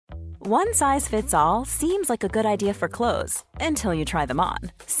One size fits all seems like a good idea for clothes until you try them on.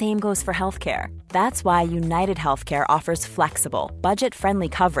 Same goes for healthcare. That's why United Healthcare offers flexible, budget-friendly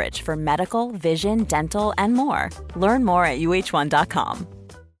coverage for medical, vision, dental, and more. Learn more at uh1.com.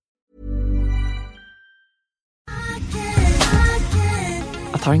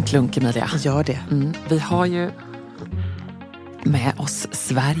 Jag tar en klunk, Emilia. Gör det. Vi har ju med oss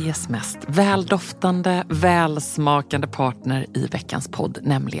Sveriges mest väldoftande, välsmakande partner i veckans podd,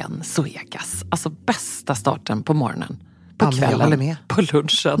 nämligen Zoegas. Alltså bästa starten på morgonen. På kvällen, på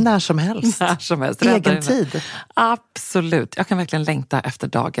lunchen. När som helst. Egen tid. Absolut. Jag kan verkligen längta efter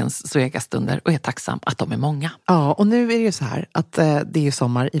dagens Zoegas-stunder och är tacksam att de är många. Ja, och nu är det ju så här att det är ju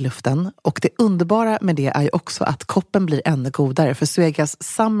sommar i luften. Och det underbara med det är ju också att koppen blir ännu godare. För Zoegas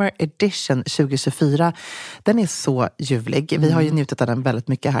Summer Edition 2024, den är så ljuvlig. Vi har ju njutit av den väldigt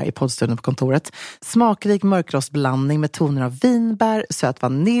mycket här i poddstunden på kontoret. Smakrik mörkrostblandning med toner av vinbär, söt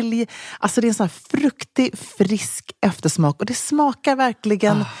vanilj. Alltså det är en sån här fruktig, frisk eftersmak. Och det smakar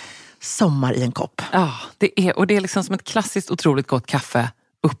verkligen sommar i en kopp. Ja, det är liksom som ett klassiskt otroligt gott kaffe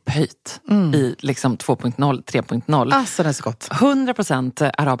upphöjt i liksom 2.0, 3.0. Alltså det är så gott.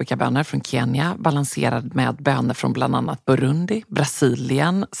 100% arabikabönor från Kenya, balanserad med bönor från bland annat Burundi,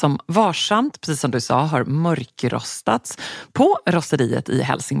 Brasilien, som varsamt, precis som du sa, har mörkrostats på rosteriet i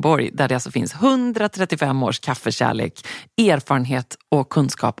Helsingborg, där det alltså finns 135 års kaffekärlek, erfarenhet och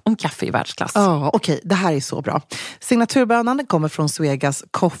kunskap om kaffe i världsklass. Ja, okej. Det här är så bra. Signaturbönan kommer från Zoegas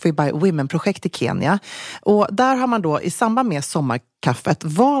Coffee by Women-projekt i Kenya. Och där har man då i samband med sommarkaffet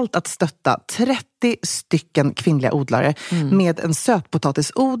valt att stötta 30 stycken kvinnliga odlare med en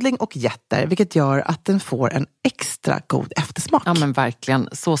sötpotatisodling och jätter, vilket gör att den får en extra god eftersmak. Ja, men verkligen,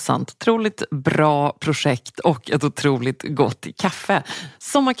 så sant. Otroligt bra projekt och ett otroligt gott kaffe.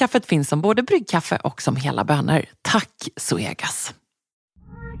 Sommarkaffet finns som både bryggkaffe och som hela bönor. Tack Zoegas!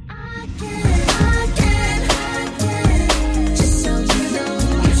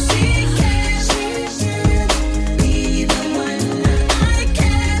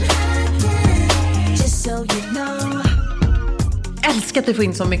 Älskar att vi får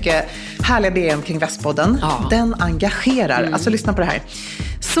in så mycket härliga DM kring Västpodden. Ja. Den engagerar. Alltså lyssna på det här.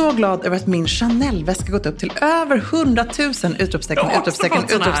 Så glad över att min Chanel-väska gått upp till över 100 000 utropstecken.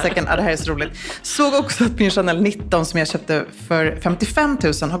 Ja, det här är så roligt. Såg också att min Chanel 19 som jag köpte för 55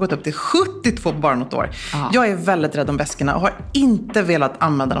 000 har gått upp till 72 på bara något år. Ja. Jag är väldigt rädd om väskorna och har inte velat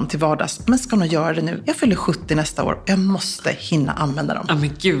använda dem till vardags. Men ska nog göra det nu. Jag fyller 70 nästa år. Jag måste hinna använda dem. Ja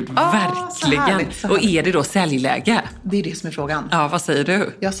men gud, verkligen. Så härligt. Och är det då säljläge? Det är det som är frågan. Ja, vad säger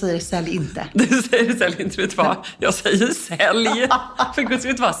du? Jag säger sälj inte. Du säger sälj inte, vet du vad? Jag säger sälj. För Gud, vet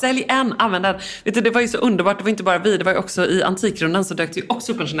du vad? Sälj en, använd den. Vet du, det var ju så underbart. Det var inte bara vi, det var ju också i Antikrundan så dök det ju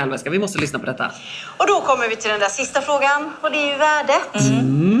också upp en Chanel-väska. Vi måste lyssna på detta. Och då kommer vi till den där sista frågan. Och det är ju värdet.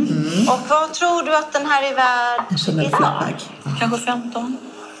 Och vad tror du att den här är värd? En Chanel-flappbag. Kanske 15.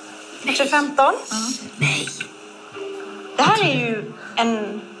 Kanske 15? Nej. Det här är ju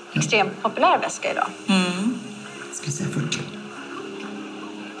en extremt populär väska idag. Ska vi säga 40?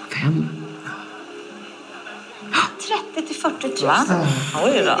 5. 30 till 40 000. Va?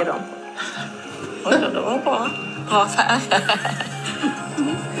 Oj då. Oj då, det var bra. Bra affär.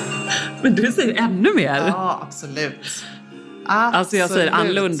 Men du säger ännu mer. Ja, absolut. Alltså jag säger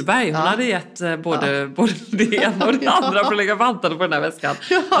Ann Lundberg, hon hade gett både det ena och det andra för att lägga vantarna på den här väskan.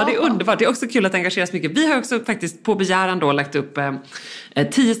 Ja, det är underbart. Det är också kul att engageras mycket. Vi har också faktiskt på begäran då lagt upp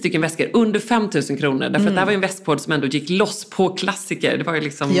 10 stycken väskor under 5 000 kronor. Därför att det här var ju en väskpodd som ändå gick loss på klassiker. Det var ju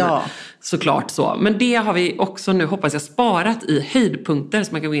liksom såklart så. Men det har vi också nu, hoppas jag, sparat i höjdpunkter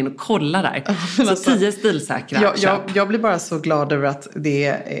så man kan gå in och kolla där. Så alltså, 10 stilsäkra. Jag blir bara så glad över att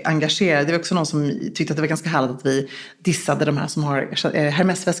det engagerar. Det var också någon som tyckte att det var ganska härligt att vi dissade de här som har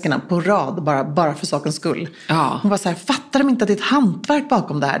Hermes-väskorna på rad bara för sakens skull. Ja. Hon var så här, fattar de inte att det är ett hantverk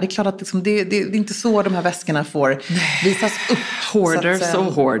bakom det här? Det är klart att liksom, det är inte så de här väskorna får visas upp. Hoarders och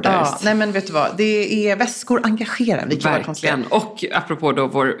hoarders. Ja, nej men vet du vad, det är väskor engagerar. Verkligen. Och apropå då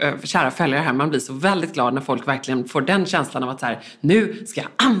vår kära följare här, man blir så väldigt glad när folk verkligen får den känslan av att så här, nu ska jag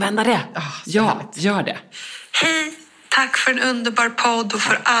använda det. Härligt. Gör det. Hej, tack för en underbar podd och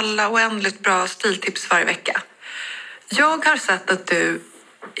för alla oändligt bra stiltips varje vecka. Jag har sett att du,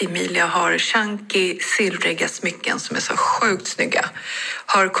 Emilia, har chunky, silvriga smycken som är så sjukt snygga.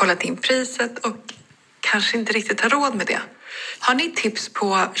 Har kollat in priset och kanske inte riktigt har råd med det. Har ni tips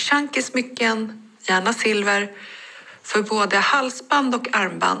på chunky smycken, gärna silver, för både halsband och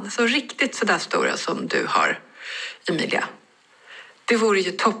armband, så riktigt sådär stora som du har, Emilia? Det vore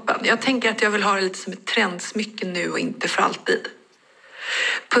ju toppen. Jag tänker att jag vill ha det lite som ett trendsmycke nu och inte för alltid.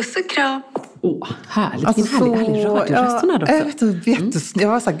 Puss och kram! Härligt. Alltså, härlig radioröst hon hade också. Jag vet, jag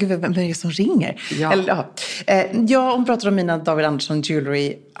var så här, gud, vem är det som ringer? Ja. Eller, hon pratar om mina David Andersson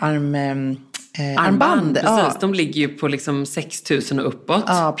Jewelry armband. Precis, de ligger ju på liksom 6 000 och uppåt.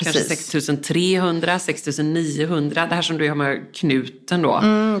 Ja, precis. Kanske 6 300, 6 900. Det här som du har med knuten då.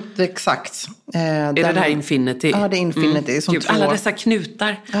 Det är exakt. Är det där Infinity? Ja, det är Infinity. Som Gud, alla dessa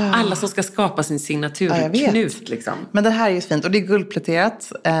knutar. Alla som ska skapa sin signaturknut. Liksom. Men det här är ju fint. Och det är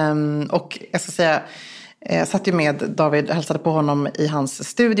guldpläterat. Och jag ska säga... Jag satt ju med David, hälsade på honom i hans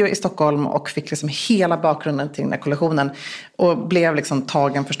studio i Stockholm och fick liksom hela bakgrunden till den här kollektionen. Och blev liksom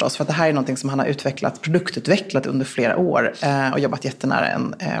tagen förstås, för att det här är någonting som han har produktutvecklat under flera år. Och jobbat jättenära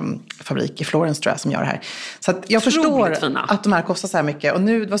en fabrik i Florence, tror jag, som gör det här. Så att jag förstår att de här kostar så här mycket. Och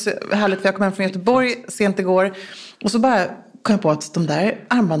nu, det var så härligt, för jag kom hem från Göteborg sent igår. Och så bara kom jag på att de där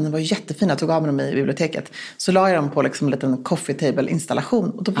armbanden var jättefina. Jag tog av dem i biblioteket. Så la jag dem på liksom en liten coffee table installation.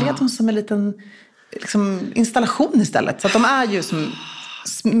 Och då blev de som en liten... liksom installation istället. Så att de är ju som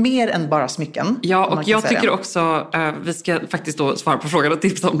mer än bara smycken. Ja, och jag tycker också, vi ska faktiskt då svara på frågan och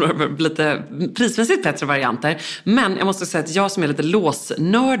tipsa om några lite prismässigt bättre varianter. Men jag måste säga att jag som är lite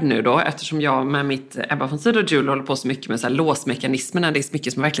låsnörd nu då, eftersom jag med mitt Ebba von Sydow Jewelry håller på så mycket med så här låsmekanismerna, det är så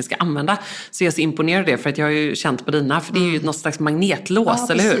mycket som jag verkligen ska använda, så jag är så imponerad av det, för att jag har ju känt på dina, för det är ju något slags magnetlås,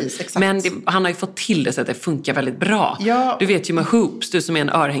 eller hur? Exakt. Men han har ju fått till det så att det funkar väldigt bra. Ja. Du vet ju med hoops, du som är en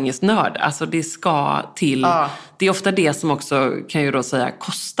örhängesnörd, alltså det ska till... Ja. Det är ofta det som också, kan ju då säga,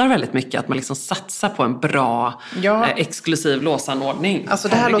 kostar väldigt mycket. Att man liksom satsar på en bra, exklusiv låsanordning. Alltså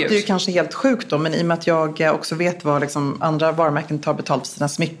det här låter ju kanske helt sjukt då. Men i och med att jag också vet vad liksom andra varumärken tar betalt för sina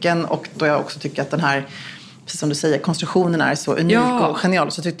smycken. Och då jag också tycker att den här, precis som du säger, konstruktionen är så unik och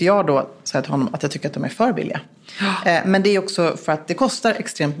genial. Så tyckte jag då, så till honom, att jag tycker att de är för billiga. Men det är också för att det kostar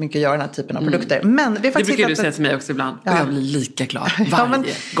extremt mycket att göra den här typen av produkter. Men det brukar du säga till mig också ibland. Och jag blir lika glad varje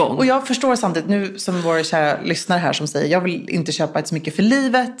gång. Och jag förstår samtidigt nu, som våra kära lyssnare här som säger, jag vill inte köpa ett smycke för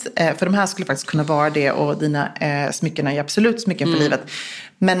livet. För de här skulle faktiskt kunna vara det. Och dina smycken är absolut smycken för livet.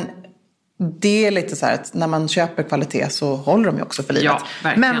 Men det är lite så här att när man köper kvalitet så håller de ju också för livet. Ja,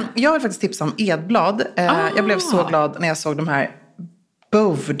 verkligen. Men jag vill faktiskt tipsa om Edblad. Jag blev så glad när jag såg de här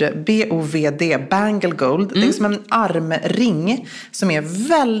Bovd, B-O-V-D, Bangle Gold. Det är som en armring som är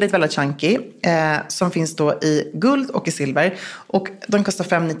väldigt, väldigt chunky. Som finns då i guld och i silver. Och de kostar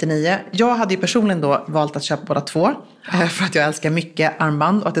 599. Jag hade ju personligen då valt att köpa båda två. För att jag älskar mycket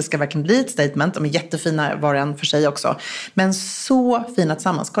armband. Och att det ska verkligen bli ett statement. De är jättefina var och en för sig också. Men så fina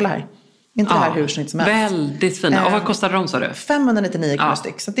tillsammans. Kolla här. Inte det här hur snyggt som helst. Väldigt fina. Och vad kostade de, sa du? 599 kronor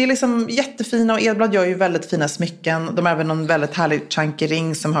styck. Så det är liksom jättefina. Och Edblad gör ju väldigt fina smycken. De har även någon väldigt härlig chunky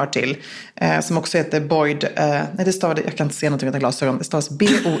ring som hör till. Som också heter Boyd. Nej, det stavade, jag kan inte se någonting utan glasögon. Det stavas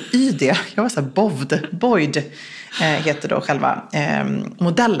B-O-Y-D. Jag var så här, Boyd heter då själva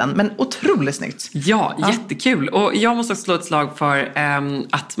modellen. Men otroligt snyggt. Ja, jättekul. Och jag måste också slå ett slag för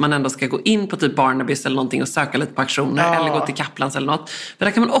att man ändå ska gå in på typ Barnabys eller någonting och söka lite på auktioner. Eller gå till Kaplans eller något. För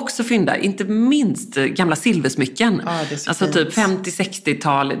där kan man också fynda, inte minst gamla silversmycken. Alltså typ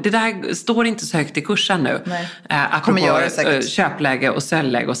 50-60-tal. Det där står inte så högt i kursen nu. Apropå köpläge och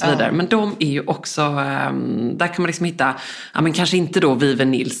säljläge och så vidare. Men de är ju också, där kan man liksom hitta, ja, men kanske inte då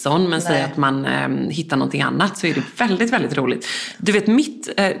Viven Nilsson, men säg att man hittar någonting annat, så är det väldigt, väldigt roligt. Du vet, mitt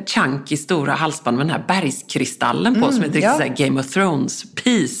chunky stora halsband med den här bergskristallen på, som är ett riktigt så här Game of Thrones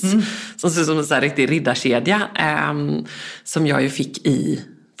piece, som ser ut som en så här riktig riddarkedja, som jag ju fick i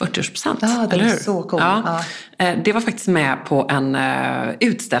 40-årspresent. Ja, det är så cool. Det var faktiskt med på en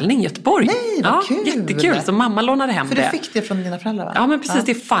utställning i Göteborg. Nej, vad kul. Jättekul. Så mamma lånade hem det. För du fick det från dina föräldrar, va? Ja, men precis.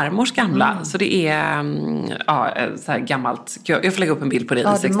 Det är farmors gamla. Så det är så här gammalt. Jag får lägga upp en bild på det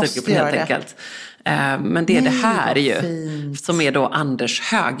i sextrycket helt enkelt. Men det är det här ju, som är då Anders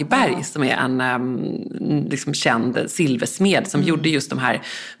Högberg, som är en liksom känd silversmed som gjorde just de här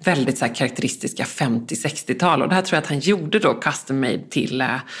väldigt så här karaktäristiska 50-60-tal. Och det här tror jag att han gjorde då custom made till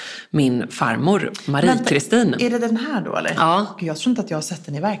min farmor Marie-Kristin. Är det den här då, eller? Ja. Jag tror inte att jag har sett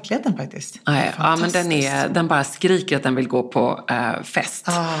den i verkligheten faktiskt. Nej, ja, men den bara skriker att den vill gå på fest.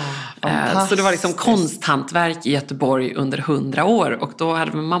 Så det var liksom konsthantverk i Göteborg under 100 år. Och då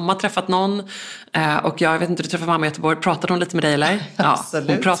hade min mamma träffat någon. Och jag vet inte, du träffade mamma i Göteborg. Pratade hon lite med dig, eller? Ja,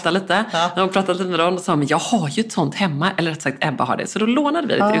 hon pratade lite. Hon pratade lite med dem och sa, men jag har ju ett sånt hemma. Eller rätt sagt, Ebba har det. Så då lånade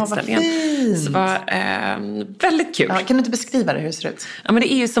vi det till utställningen. Så det var väldigt kul. Kan du inte beskriva det, hur det ser ut? Ja, men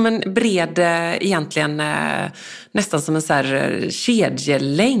det är ju som en bred, egentligen nästan som en så här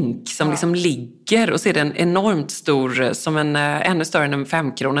kedjelänk som liksom ligger, och så är det en enormt stor, som en ännu större än en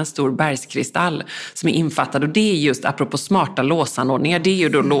 5-krona, en stor bergskristall som är infattad, och det är just apropå smarta låsanordningar, det är ju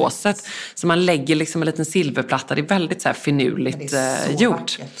då låset, så man lägger liksom en liten silverplatta, det är väldigt så här finurligt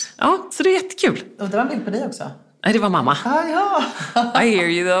gjort. Vackert. Ja, så det är jättekul. Och det var en bild på dig också. Nej, det var mamma. Ja. I hear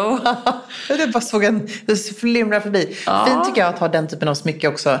you though. Jag bara såg det flimrar förbi. Ja. Fint tycker jag att ha den typen av smycke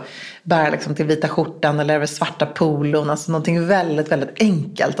också. Bära liksom till vita skjortan eller över svarta polon. Alltså någonting väldigt, väldigt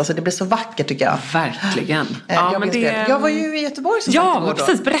enkelt. Alltså det blir så vackert tycker jag. Verkligen. Jag var ju i Göteborg som sagt igår.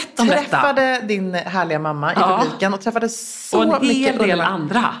 Precis, berätta om detta. Träffade din härliga mamma i publiken och träffade så och en mycket del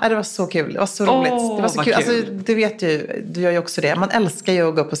andra. Ja, det var så kul. Det var så roligt. Det var så kul. Alltså, du vet ju, du gör ju också det. Man älskar ju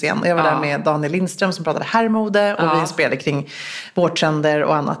att gå upp på scen. Och jag var där med Daniel Lindström som pratade herrmode. Och vi inspirerade kring vårtrender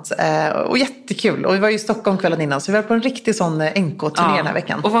och annat. Och jättekul. Och vi var ju i Stockholm kvällen innan. Så vi var på en riktig sån NK-turné den här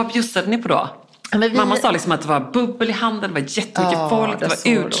veckan. Och vad bjussade ni på då? Mamma sa liksom att det var bubbel i handeln, det var jättemycket folk, det var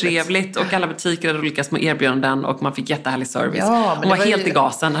urtrevligt och alla butiker hade olika små erbjudanden och man fick jättehärlig service. Hon var helt i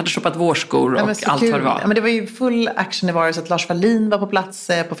gasen, hade shoppat vårskor och allt vad det var. Ja, men det var ju full action i varje, så att Lars Wallin var på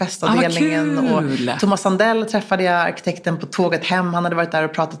plats på festavdelningen. Och Thomas Sandell träffade jag, arkitekten på tåget hem. Han hade varit där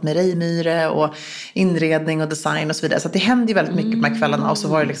och pratat med Ray Myhre och inredning och design och så vidare. Så att det hände ju väldigt mycket på de här kvällarna och så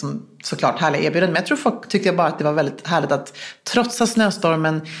var det liksom såklart härliga erbjudanden. Men jag tror folk tyckte bara att det var väldigt härligt att trotsa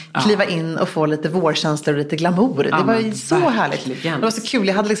snöstormen kliva in och få lite vårkänslor och lite glamour. Det var ju så härligt. Det var så kul.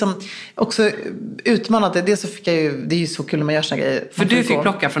 Jag hade liksom också utmanat det. Så fick jag ju, det är ju så kul när man gör såna grejer. För du fick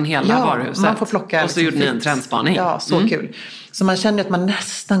plocka från hela varuhuset. Man får plocka. Och så gjorde ni en trendspaning. Ja, så kul. Så man känner ju att man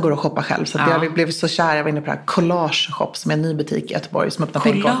nästan går och shoppa själv. Så att jag blev så kär. Jag var inne på det här Collage Shop som är en ny butik i Göteborg som öppnar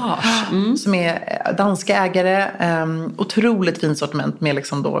på Collage. Som är danska ägare. Otroligt fint sortiment med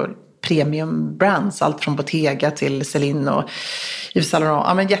liksom då premium brands, allt från Bottega till Celine och Yves Saint Laurent.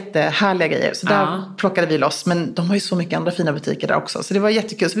 Ja, men jättehärliga grejer. Så där plockade vi loss. Men de har ju så mycket andra fina butiker där också. Så det var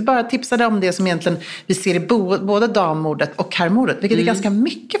jättekul. Så vi bara tipsade om det som egentligen vi ser i både dammodet och herrmodet. Vilket är ganska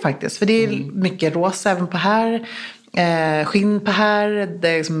mycket faktiskt. För det är mycket rosa även på här. Skinn på här, det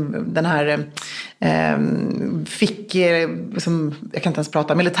är liksom den här som, jag kan inte ens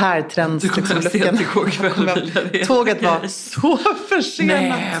prata, militärtrends tåget var så försenat.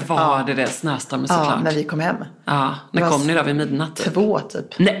 Nej, var det snöstormen såklart? Ja, när vi kom hem. Ja, när kom ni då vid midnatt? 2 typ.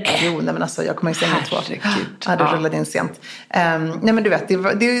 Nej. Jo, nej men alltså jag kommer i sängen 2. Ja, det rullade in sent. Nej men du vet,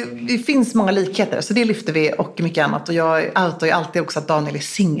 det finns många likheter, så det lyfter vi och mycket annat. Och jag outar ju alltid också att Daniel är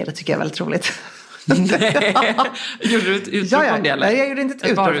singel, det tycker jag är väldigt roligt. Nej. Gjorde du ett utrop om det eller? Nej, jag gjorde inte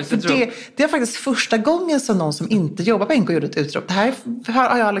ett utrop. Det är faktiskt första gången som någon som inte jobbar på NK gjorde ett utrop. Det här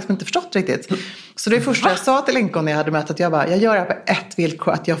har jag liksom inte förstått riktigt. Så det är första jag sa till NK när jag hade mötet. Jag gör det här på ett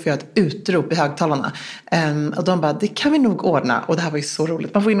villkor, att jag får göra ett utrop i högtalarna. Och de bara, det kan vi nog ordna. Och det här var ju så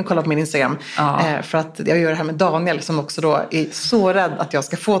roligt. Man får in och kolla på min Instagram. För att jag gör det här med Daniel som också då är så rädd att jag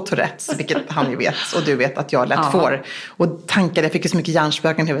ska få Tourettes. Vilket han ju vet. Och du vet att jag lätt får. Och tankar, jag fick ju så mycket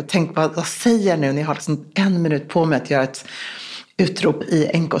hjärnspöken i huvudet. Tänk vad säger jag nu när jag har liksom 1 minut på mig att göra ett utrop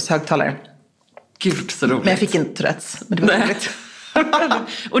i NKs högtalare. Gud, så roligt. Men jag fick inte Tourettes. Men det var roligt.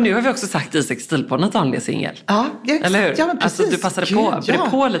 Och nu har vi också sagt i Sextilpodden att Daniel är singel. Ja, eller hur? Ja, men precis. Alltså, du passade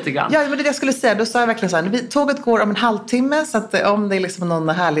på lite grann. Ja, men det jag skulle säga, då sa jag verkligen så här, tåget går om en halvtimme, så att om det är liksom någon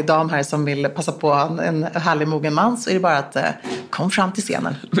härlig dam här som vill passa på en härlig mogen man, så är det bara att kom fram till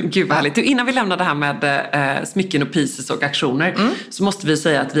scenen. Gud vad härligt. Innan vi lämnar det här med smycken och pieces och aktioner, så måste vi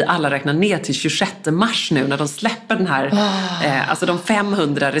säga att vi alla räknar ner till 26 mars nu när de släpper den här, alltså de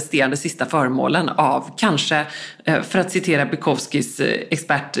 500 resterande sista föremålen av kanske, för att citera Bukowskis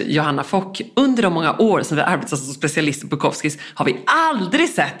expert Johanna Fock, under de många år som vi har arbetat som specialister på Bukowskis har vi aldrig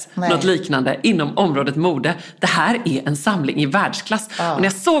sett något liknande inom området mode. Det här är en samling i världsklass. Och när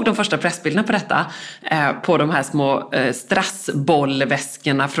jag såg de första pressbilderna på detta, på de här små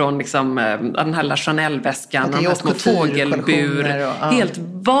strassbollväskorna från liksom, den här La Chanel-väskan, de här små fågelbur, helt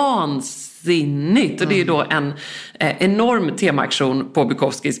vansinnigt. Och det är ju då en enorm temaaktion på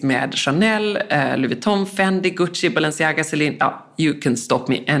Bukowskis med Chanel, Louis Vuitton, Fendi, Gucci, Balenciaga, Celine, you can stop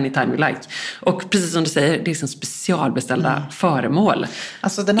me anytime you like. Och precis som du säger, det är som specialbeställda föremål.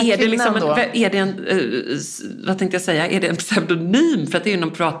 Alltså den här vad tänkte jag säga, är det en pseudonym? För att det är ju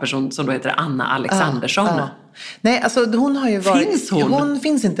någon pratperson som då heter Anna Alexandersson. Nej, alltså hon har ju varit... Finns hon? Hon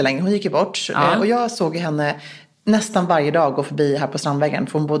finns inte längre, hon gick ju bort. Och jag såg henne nästan varje dag gå förbi här på Strandvägen,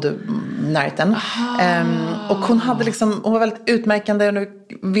 för hon bodde närheten. Och hon hade liksom, hon var väldigt utmärkande, och nu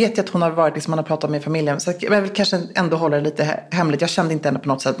vet jag att hon har varit liksom, man har pratat med familjen, så jag vill kanske ändå hålla det lite hemligt. Jag kände inte henne på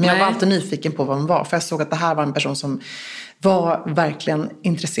något sätt, men jag var alltid nyfiken på vad hon var, för jag såg att det här var en person som var verkligen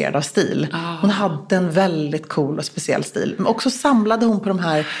intresserad av stil. Hon hade en väldigt cool och speciell stil. Men också samlade hon på de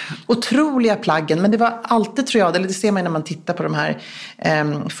här otroliga plaggen. Men det var alltid, tror jag, eller det ser man när man tittar på de här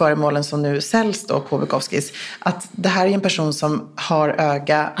föremålen som nu säljs då på Bukowskis, att det här är en person som har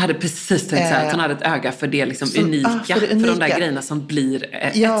öga. Jag hade precis tänkt säga att hon hade ett öga för det liksom unika. För de där grejerna som blir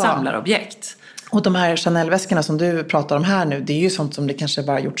ett samlarobjekt. Och de här Chanel-väskorna som du pratar om här nu, det är ju sånt som det kanske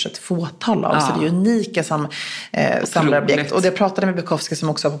bara gjorts ett fåtal av. Så det är ju unika samlarobjekt. Och det pratade med Bukowski som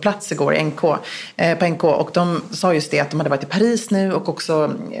också var på plats igår på NK. Och de sa just det att de hade varit i Paris nu och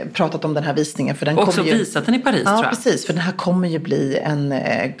också pratat om den här visningen. För den och också visat den i Paris, tror jag. Ja, precis. För den här kommer ju bli en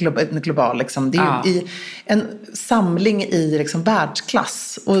global liksom. Det är ju en samling i liksom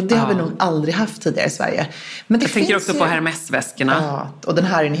världsklass. Och det har vi nog aldrig haft tidigare i Sverige. Men det jag tänker också på Hermes-väskorna. Ja, och den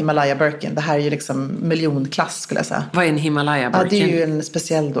här är en Himalaya Birkin. Det här är ju liksom miljonklass, skulle jag säga. Vad är en Himalaya Birkin? Ja, det är ju en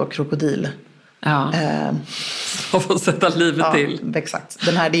speciell då krokodil. Ja. Som får sätta livet till. Exakt.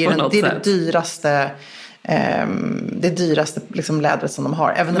 Den här, det är det dyraste... det dyraste liksom lädret som de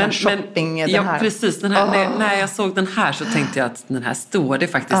har. Även den här shopping. Precis. Den här, när jag såg den här så tänkte jag att den här står det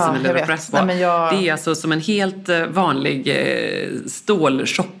faktiskt som en liten press på. Det är alltså som en helt vanlig stål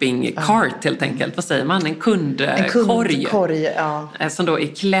shopping cart helt enkelt. Vad säger man? En kundkorg. Som då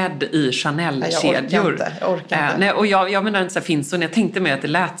är klädd i Chanel-kedjor. Jag orkar inte. Nej, och jag menar inte så här finns hon. Jag tänkte mig att det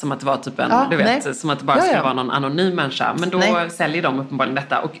lät som att det var typ en, som att det bara skulle vara någon anonym människa. Men då säljer de uppenbarligen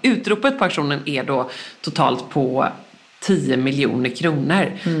detta. Och utropet på auktionen är då totalt på 10 miljoner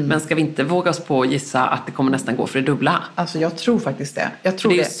kronor. Men ska vi inte våga oss på att gissa att det kommer nästan gå för det dubbla? Alltså jag tror faktiskt det.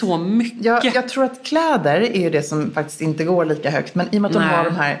 Det är så mycket. Jag tror att kläder är ju det som faktiskt inte går lika högt. Men i och med att de har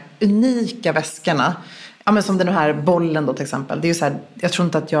de här unika väskorna. Ja, men som den här bollen då till exempel. Det är ju så här, jag tror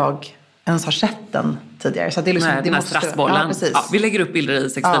inte att jag ens har sett den tidigare. Så det är liksom, den här strassbollen. Ja, vi lägger upp bilder i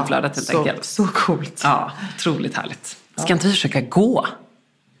sextilflödet helt enkelt. Så coolt. Ja, otroligt härligt. Ska inte vi försöka gå?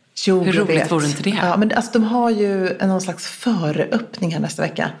 Jo, hur roligt vore inte det? Ja, men alltså, de har ju någon slags föreöppning här nästa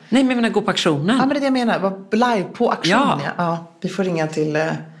vecka. Nej, men jag menar gå på auktionen. Ja, men det är det jag menar. Live på auktionen. Ja, vi får ringa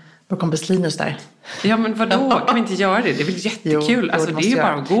till vår kompis Linus där. Ja, men vadå? Kan vi inte göra det? Det är väl jättekul. Jo, alltså, det är ju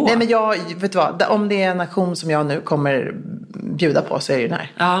bara att gå. Nej, men vet du vad? Om det är en auktion som jag nu kommer bjuda på så är det den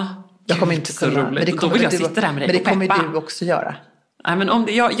här. Ja, jag kommer inte så roligt. Men då vill jag sitta där med dig. Men det kommer du också göra. Nej, men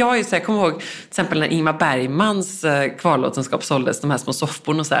jag är så här, kommer ihåg till exempel när Ingmar Bergmans kvarlåtenskap såldes, de här små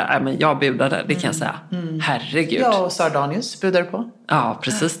soffborden och så här, men jag budade, det kan jag säga. Herregud. Ja, och Sardanius budade på. Ja,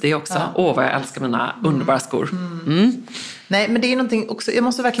 precis det också. Vad jag älskar mina underbara skor. Nej, men det är någonting också, jag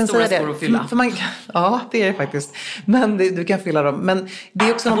måste verkligen stora säga det. Skor att fylla. Ja, det är det faktiskt. Men du kan fylla dem. Men det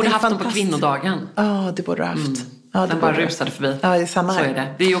är också jag borde haft dem på kvinnodagen. Ja, det borde du haft. Ja, den bara rusade förbi. Ja, det är samma här. Så är det.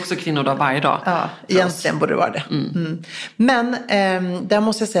 Det är ju också kvinnodag varje dag. Ja, egentligen borde det vara det. Men där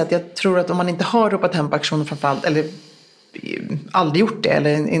måste jag säga att jag tror att om man inte har ropat hem på auktionen framförallt, eller aldrig gjort det,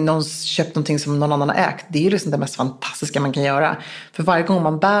 eller någon köpt någonting som någon annan har ägt, det är ju liksom det mest fantastiska man kan göra. För varje gång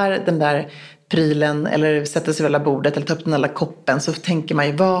man bär den där prylen eller sätter sig vid alla bordet eller tar upp den alla koppen, så tänker man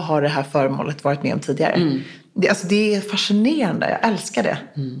ju, vad har det här föremålet varit med om tidigare? Det är fascinerande, jag älskar det.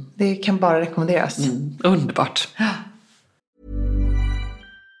 Det kan bara rekommenderas. Underbart.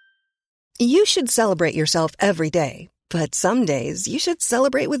 You should celebrate yourself every day, but some days you should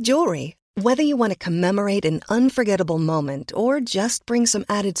celebrate with jewelry. Whether you want to commemorate an unforgettable moment or just bring some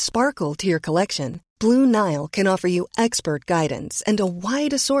added sparkle to your collection, Blue Nile can offer you expert guidance and a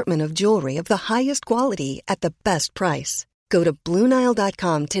wide assortment of jewelry of the highest quality at the best price. Go to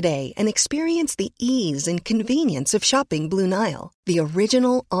BlueNile.com today and experience the ease and convenience of shopping Blue Nile, the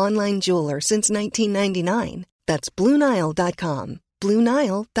original online jeweler since 1999. That's BlueNile.com.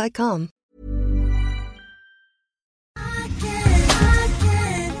 BlueNile.com.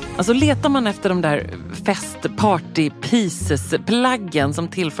 Alltså letar man efter de där festparty pieces plaggen som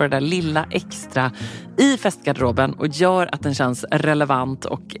tillför det där lilla extra i festgarderoben och gör att den känns relevant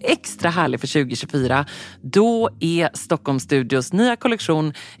och extra härlig för 2024, då är Stockholm Studios nya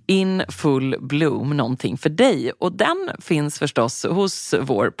kollektion In Full Bloom någonting för dig. Och den finns förstås hos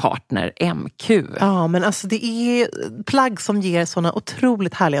vår partner MQ. Ja, men alltså det är plagg som ger såna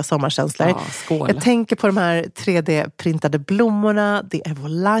otroligt härliga sommarkänslor. Ja, skål. Jag tänker på de här 3D-printade blommorna, det är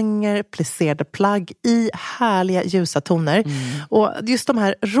volanger, plisserade plagg i härliga ljusa toner. Och just de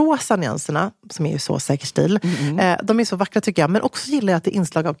här rosa nyanserna, som är ju så säker stil, de är så vackra tycker jag. Men också gillar jag att det är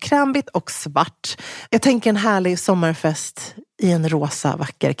inslag av krämvitt och svart. Jag tänker en härlig sommarfest i en rosa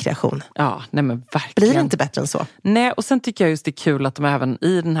vacker kreation. Ja, nej men verkligen. Blir det inte bättre än så? Nej, och sen tycker jag just det är kul att de även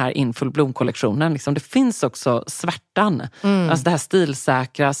i den här Infull Blom-kollektionen, liksom, det finns också svärtan. Alltså det här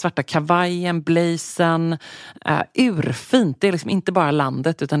stilsäkra, svarta kavajen, blazen, urfint. Det är liksom inte bara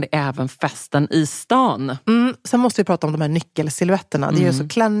landet utan det är även festen i stan. Sen måste vi prata om de här nyckelsilhuetterna. Det är ju så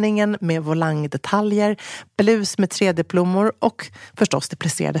klänningen med volangdetaljer, blus med 3D-plommor och förstås det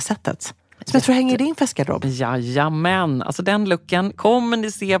plisserade sättet. Som jag tror hänger i din festgarderob. Jajamän, alltså den looken kommer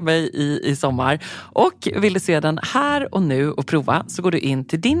ni se mig i sommar. Och vill du se den här och nu och prova så går du in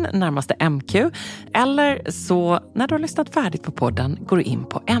till din närmaste MQ. Eller så när du har lyssnat färdigt på podden går du in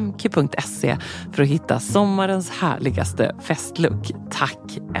på mq.se för att hitta sommarens härligaste festlook.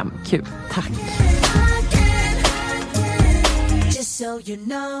 Tack MQ, tack.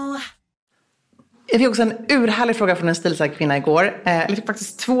 Jag fick också en urhärlig fråga från en stilsäker kvinna igår. Jag fick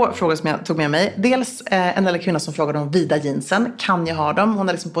faktiskt 2 frågor som jag tog med mig. Dels en äldre kvinna som frågade om vida jeansen. Kan jag ha dem? Hon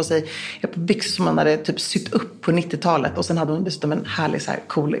hade liksom på sig byxor som hon hade typ sytt upp på 90-talet. Och sen hade hon dessutom en härlig så här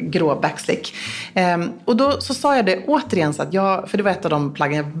cool grå backslick. Och då så sa jag det återigen så att för det var ett av de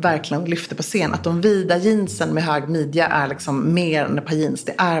plaggen jag verkligen lyfte på scen. Att de vida jeansen med hög midja är liksom mer än ett par jeans.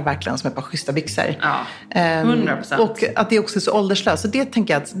 Det är verkligen som ett par schyssta byxor. Ja, 100%. Och att det också är så ålderslöst. Så det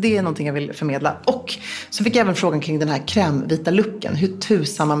tänker jag att det är någonting jag vill förmedla. Och så fick jag även frågan kring den här krämvita looken. Hur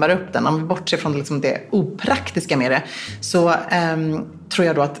tusan man bär upp den. Om vi bortser från liksom det opraktiska med det. Så tror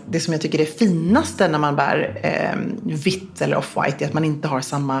jag då att det som jag tycker är det finaste när man bär vitt eller off-white är att man inte har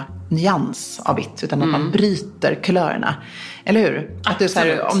samma nyans av vitt. Utan att man bryter kulörerna. Eller hur? Att du, så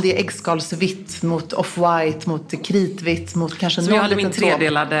här, om det är äggskalsvitt mot off-white, mot kritvitt, mot kanske någon liten tåg. Så jag hade min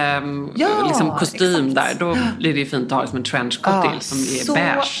tredelade liksom, kostym exakt. där. Då blir det ju fint att ha som en trenchcoat till som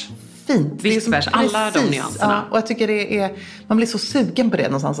är beige. Fint. Vitt beige, alla de nyanserna. Ja, och jag tycker det är, man blir så sugen på det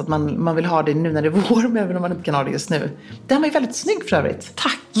någonstans att man vill ha det nu när det är vår, men även om man inte kan ha det just nu. Den var ju väldigt snygg för övrigt.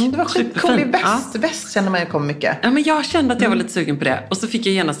 Tack. Det var skitcool i väst. Väst kände man ju kom mycket. Ja, men jag kände att jag var lite sugen på det. Och så fick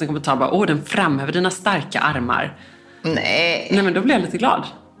jag genast en kommentar bara, den framhäver dina starka armar. Nej, men då blev jag lite glad.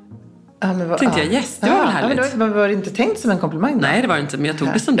 Ja, men tänkte jag, yes, det var väl härligt. Ja, men var det inte tänkt som en komplimang då? Nej, det var det inte, men jag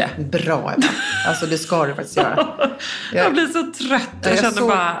tog det som det. Bra, Eva. Alltså det ska du faktiskt göra. Jag blir så trött. Jag kände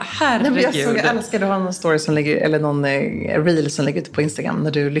bara, herregud. Jag älskar att ha någon story som ligger, eller någon reel som ligger ute på Instagram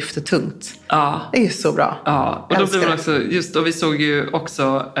när du lyfter tungt. Ja. Det är ju så bra. Ja, och då blir man också, och vi såg ju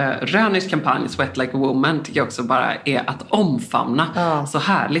också Rönnies kampanj Sweat Like a Woman tycker jag också bara är att omfamna. Så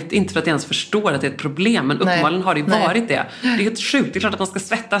härligt. Inte för att jag ens förstår att det är ett problem, men uppenbarligen har det varit det. Det är helt sjukt. Det är klart att man ska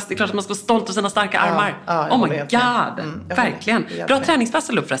svettas. Det är klart att man ska vara stolt över sina starka armar. Oh my god. Verkligen. Bra träningspass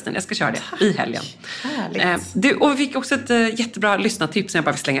eller förresten. Jag ska köra det i helgen. Och vi fick också ett jättebra lyssnartips som jag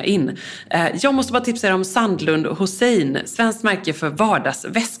bara vill slänga in. Jag måste bara tipsa er om Sandlund Hussein, svenskt märke för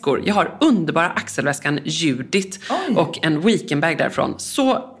vardagsväskor. Jag har underbara axelväskan Judith och en weekendbag därifrån.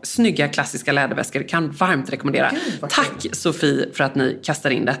 Så snygga klassiska läderväskor, kan varmt rekommendera. Tack Sofie för att ni kastar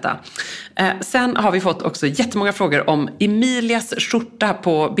in detta. Sen har vi fått också jättemånga frågor om Emilias skjorta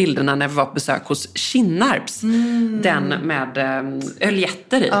på bilderna när vi var på besök hos Kinnarps. Den med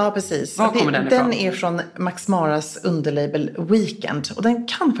öljetter i. Ja, precis. Var kommer den ifrån? Den är från Max Maras underlabel Weekend. Och den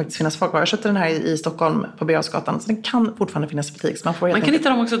kan faktiskt finnas kvar. Jag köpte den här i Stockholm på Birger-Gatan. Så den kan fortfarande finnas i butik. Så man kan hitta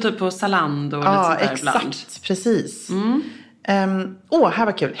dem också typ på Zalando och lite sånt där exakt. Ibland. Precis. Här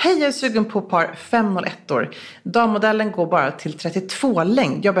var kul. Hej, jag är sugen på par 501-or. Dammodellen går bara till 32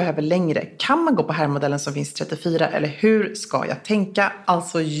 längd. Jag behöver längre. Kan man gå på herrmodellen som finns 34? Eller hur ska jag tänka?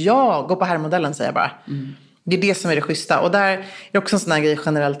 Alltså jag går på herrmodellen, säger jag bara. Det är det som är det schyssta. Och där är det också en sån här grej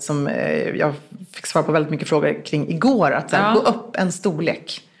generellt som jag fick svara på väldigt mycket frågor kring igår. Att gå upp en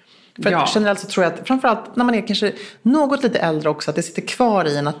storlek. För att generellt så tror jag att framförallt när man är kanske något lite äldre också, att det sitter kvar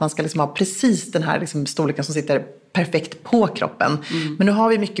i en att man ska liksom ha precis den här liksom storleken som sitter perfekt på kroppen. Men nu har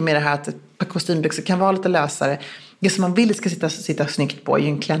vi mycket mer det här att kostymbyxor kan vara lite lösare. Det som man vill ska sitta snyggt på är ju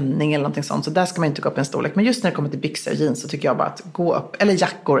en klänning eller någonting sånt. Så där ska man inte gå upp en storlek. Men just när det kommer till byxor och jeans så tycker jag bara att gå upp. Eller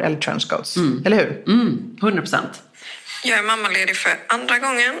jackor eller trenchcoats. Eller hur? 100%. Jag är mammaledig för andra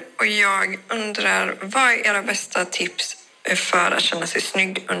gången och jag undrar, vad är era bästa tips för att känna sig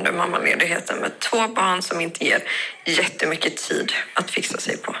snygg under mammaledigheten med 2 barn som inte ger jättemycket tid att fixa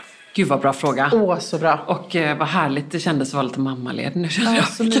sig på? Gud vad bra fråga. Så bra. Och vad härligt det kändes att vara lite mammaledig. Nu känner jag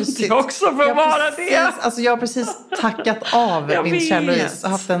så mysigt. Jag också för vara det. Alltså jag har precis tackat av min Kjell Louise. Jag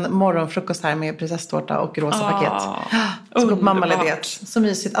har haft en morgonfrukost här med prinsesstårta och rosa paket. Så gå på mammaledighet. Så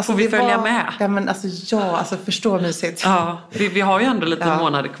mysigt. Alltså, får vi följa med? Ja, men alltså förstå mysigt. Ja, vi har ju ändå lite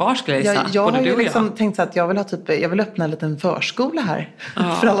månader kvar skulle jag gissa. Jag har ju liksom tänkt så att jag vill öppna en liten förskola här.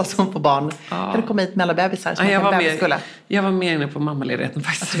 För alla som får barn. Eller komma hit med alla bebisar som jag var mer inne på mammaledigheten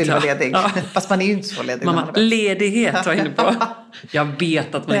faktiskt. Alltså, ledig. Fast man är ju inte så ledig. Mamma, ledighet var inne på. Jag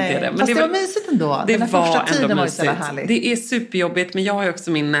vet att man inte är det. Men fast det var mysigt ändå. Det den var första tiden ändå var mysigt. ju så härligt. Det är superjobbigt, men jag har ju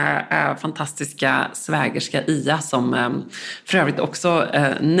också min fantastiska svägerska Ia som för övrigt också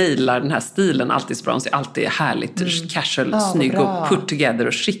nailar den här stilen. Alltid så bra, hon ser alltid härligt, casual, snygg och put together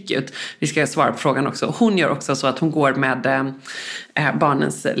och chic ut. Vi ska svara på frågan också. Hon gör också så att hon går med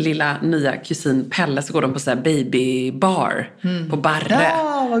barnens lilla nya kusin Pelle, så går de på så här babybar på Barre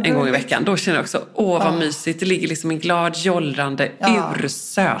en gång i veckan. Då känner jag också, vad mysigt. Det ligger liksom en glad, jollrande,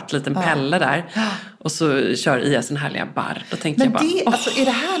 ursöt liten Pelle där. Och så kör Ia sin härliga bar. Då tänkte jag bara, alltså, är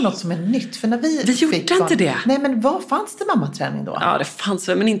det här något som är nytt? För när vi gjorde inte det. Nej, men vad fanns det mammaträning då? Ja, det fanns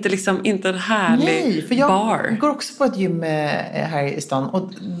men inte en härlig bar. Nej, för jag går också på ett gym här i stan.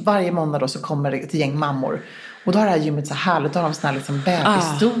 Och varje måndag då så kommer det ett gäng mammor. Och då har det här gymmet så härligt. Då har de såna här liksom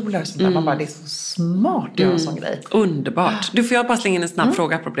bebisstolar och sånt där. Man bara, det är så smart att göra en sån grej. Underbart. Du, får jag bara slänga in en snabb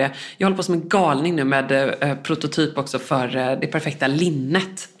fråga på det. Jag håller på som en galning nu med prototyp också för det perfekta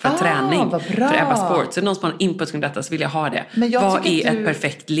linnet för träning. För Ebba Sports. Så någon som har en input kring detta så vill jag ha det. Vad är ett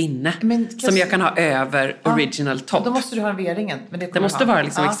perfekt linne som jag kan ha över original top? Då måste du ha en V-ringen. Det måste vara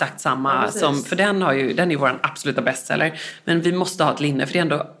liksom exakt samma som, för den är ju vår absoluta bestseller. Men vi måste ha ett linne, för det är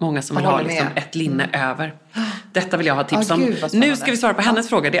ändå många som vill ha liksom ett linne över. Detta vill jag ha tips om. Nu ska vi svara på hennes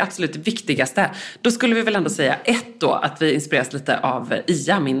fråga, det absolut viktigaste. Då skulle vi väl ändå säga då, att vi inspireras lite av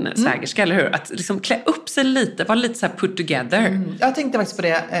Ia, min svägerska, eller hur? Att liksom klä upp sig lite, vara lite så här put together. Jag tänkte faktiskt på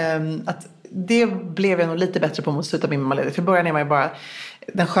det, att det blev jag nog lite bättre på mot slutet av min mammaledig. För början är man ju bara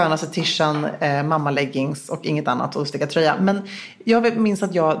den skönaste tishan, mammaleggings och inget annat och sticka tröja. Men jag minns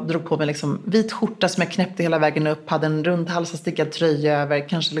att jag drog på mig liksom vit skjorta som jag knäppte hela vägen upp. Hade en rundhalsad stickad tröja över,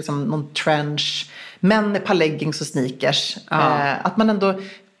 kanske liksom någon trench. Men ett par leggings och sneakers. Att man ändå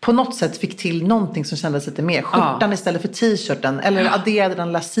på något sätt fick till någonting som kändes lite mer. Skjortan istället för t-shirten. Eller adderade den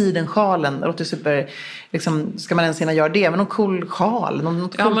lilla sidensjalen. Det låter super, liksom, ska man ens hinna göra det? Men någon cool sjal.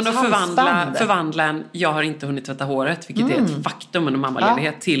 Något men då förvandla en, jag har inte hunnit tvätta håret. Vilket är ett faktum under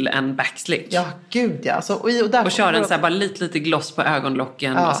mammaledighet. Till en backstitch. Ja, gud ja. Alltså, och köra en så här, bara lite gloss på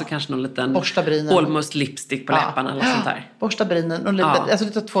ögonlocken. Och så kanske någon liten almost lipstick på läpparna. Eller sånt där. Borsta brynen. Och alltså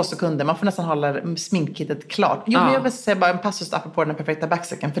det tar 2 sekunder. Man får nästan hålla sminkkittet klart. Men jag vill säga bara en passus apropå den perfekta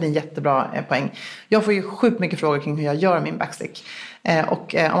backsticken. För det är en jättebra poäng. Jag får ju sjukt mycket frågor kring hur jag gör min backstick.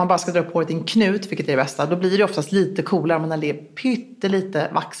 Och om man bara ska dra upp håret i en knut, vilket är det bästa, då blir det oftast lite coolare om man har pyttelite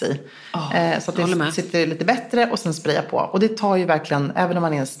vax i. Så att det sitter lite bättre och sen spraya på. Och det tar ju verkligen, även om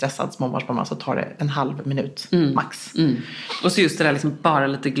man är en stressad småbarnsmamma, så tar det en halv minut max. Och så just det där liksom bara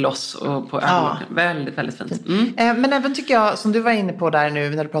lite gloss och på ögonlocken. Väldigt, väldigt fint. Men även tycker jag, som du var inne på där nu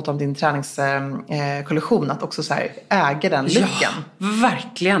när du pratade om din träningskollektion, att också så här äga den looken. Ja,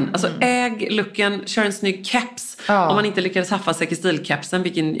 verkligen. Alltså äg looken, kör en snygg keps. Om man inte lyckades haffa Säkerstil-kepsen,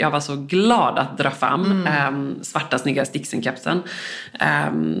 vilken jag var så glad att dra fram, svarta snygga Stixen-kepsen,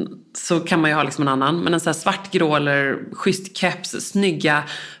 så kan man ju ha liksom en annan. Men en så här svartgrå eller schysst keps, snygga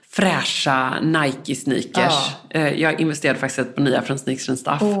fräscha Nike-sneakers. Jag investerade faktiskt på nya från Sneakers and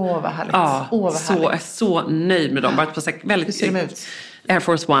Stuff. Vad härligt. Så nöjd med dem. Bara på väldigt, hur ser de ut? Air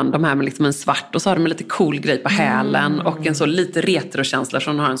Force One, de här med liksom en svart, och så har de en lite cool grej på hälen och en så lite retrokänsla,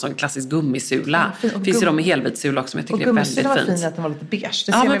 som har en sån klassisk gummisula. Finns ju de i helvitsula också, som jag tycker är väldigt fint. Och gummisula var fin att den var lite beige.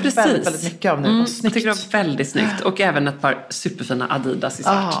 Det ser man väldigt, väldigt mycket av nu. Jag tycker det var väldigt snyggt. Och även ett par superfina Adidas i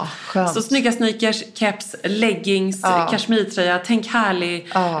svart. Så snygga sneakers, caps, leggings, kashmirtröja, tänk härlig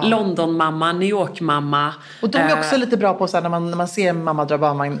London-mamma, New York-mamma. Och de är också lite bra på så här, när man ser mamma dra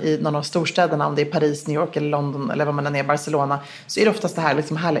barnvagn i någon av storstäderna, om det är Paris, New York eller London eller vad man är, Barcelona, så är det oftast det här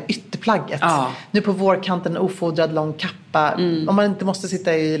liksom härliga ytterplagget. Nu på vårkanten, ofodrad lång kappa. Om man inte måste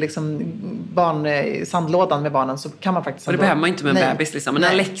sitta i liksom sandlådan med barnen, så kan man faktiskt... Och det behöver man inte med en bebis. Liksom. En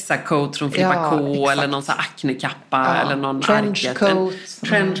Alexa-coat från Filippa K. Eller någon så här Acne-kappa. Eller någon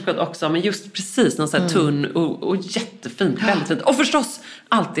trenchcoat också. Men just precis någon så här tunn och jättefint. Väldigt fint. Och förstås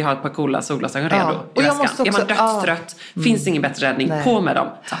alltid ha ett par coola solglasögon redo i väskan. Är man dödstrött, finns ingen bättre räddning. På med dem.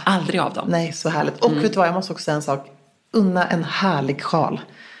 Ta aldrig av dem. Nej, så härligt. Och vet du vad, jag måste också säga en sak. Unna en härlig sjal.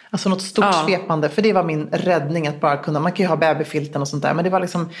 Alltså något stort svepande. För det var min räddning, att bara kunna... Man kan ju ha babyfilten och sånt där. Men det var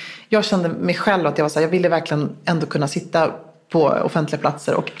liksom... Jag kände mig själv att jag var så här, jag ville verkligen ändå kunna sitta på offentliga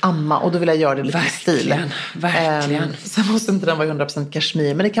platser och amma. Och då vill jag göra det lite i stil. Verkligen. Sen måste inte den vara 100%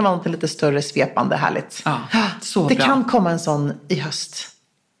 kashmir. Men det kan vara något lite större svepande härligt. Så det bra. kan komma en sån i höst.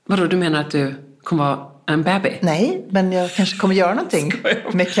 Vadå, du menar att du kommer vara en baby? Nej, men jag kanske kommer göra någonting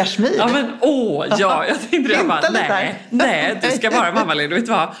med kashmir. Jag tänkte det bara, nej, du ska vara mammaledig. Vet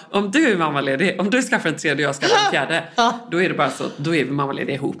du vad? Om du är mammaledig, om du skaffar en tredje och jag skaffar en fjärde, då är det bara så, då är vi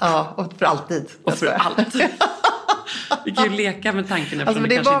mammalediga ihop. Ja, och för alltid. Och för alltid. Vi kan ju leka med tanken eftersom Alltså,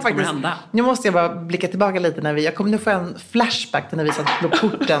 det kanske inte kommer hända. Nu måste jag bara blicka tillbaka lite när nu får jag en flashback till när vi satt på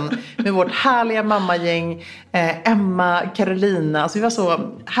porten med vårt härliga mammagäng, Emma, Carolina. Alltså vi var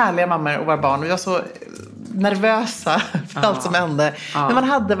så härliga mammor och våra barn. Vi var så nervösa för allt som hände. Men man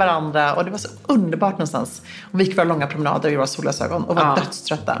hade varandra och det var så underbart någonstans. Och vi gick våra långa promenader i våra solglasögon och var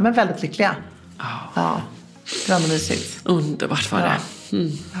dödströtta, men väldigt lyckliga. Ja, det var mysigt. Underbart var det.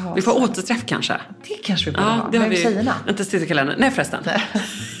 Vi får återträff kanske. Det kanske vi borde ha. Det har vi tjejerna. Inte titta i kalendern. Nej förresten.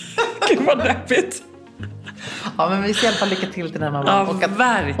 Gud vad deppigt. Ja, men vi ska i alla fall lycka till den här mamman. Ja, och att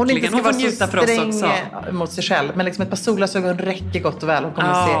verkligen. Hon inte ska vara njuta för oss också. Mot sig själv. Men liksom ett par solglasögon räcker gott och väl. Hon kommer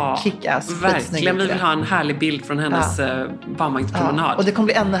att se kick-ass. Verkligen, vi vill ha en härlig bild från hennes barnvagnspromenad. Och det kommer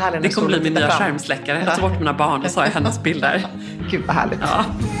bli ännu härligare. Det kommer bli min nya skärmsläckare. Jag tar bort mina barn och så har jag hennes bilder. Gud vad härligt. Ja.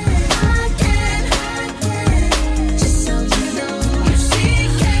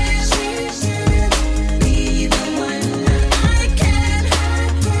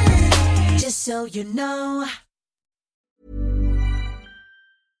 So you know.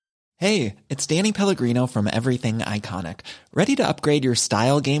 Hey, it's Danny Pellegrino from Everything Iconic. Ready to upgrade your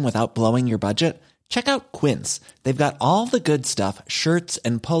style game without blowing your budget? Check out Quince. They've got all the good stuff, shirts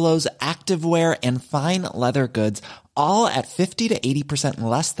and polos, activewear and fine leather goods, all at 50 to 80%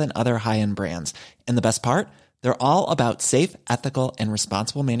 less than other high-end brands. And the best part? They're all about safe, ethical and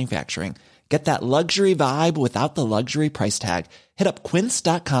responsible manufacturing. Get that luxury vibe without the luxury price tag. Hit up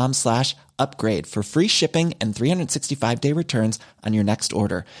quince.com/upgrade for free shipping and 365-day returns on your next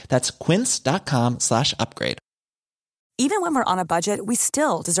order. That's quince.com/upgrade. Even when we're on a budget, we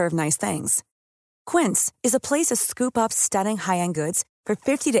still deserve nice things. Quince is a place to scoop up stunning high-end goods for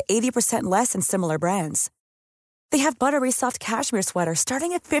 50 to 80% less than similar brands. They have buttery soft cashmere sweaters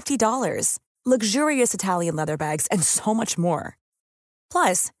starting at $50, luxurious Italian leather bags, and so much more.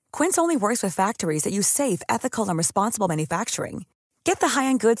 Plus, Quince only works with factories that use safe, ethical, and responsible manufacturing. Get the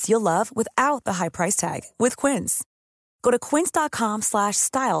high-end goods you'll love without the high price tag with Quince. Go to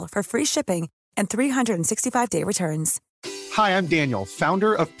quince.com/style for free shipping and 365-day returns. Hi, I'm Daniel,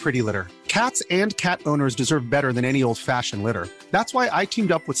 founder of Pretty Litter. Cats and cat owners deserve better than any old-fashioned litter. That's why I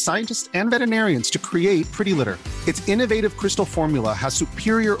teamed up with scientists and veterinarians to create Pretty Litter. Its innovative crystal formula has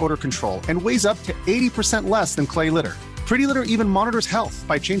superior odor control and weighs up to 80% less than clay litter. Pretty Litter even monitors health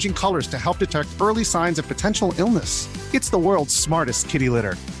by changing colors to help detect early signs of potential illness. It's the world's smartest kitty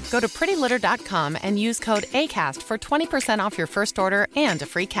litter. Go to prettylitter.com and use code ACAST for 20% off your first order and a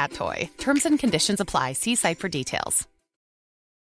free cat toy. Terms and conditions apply. See site for details.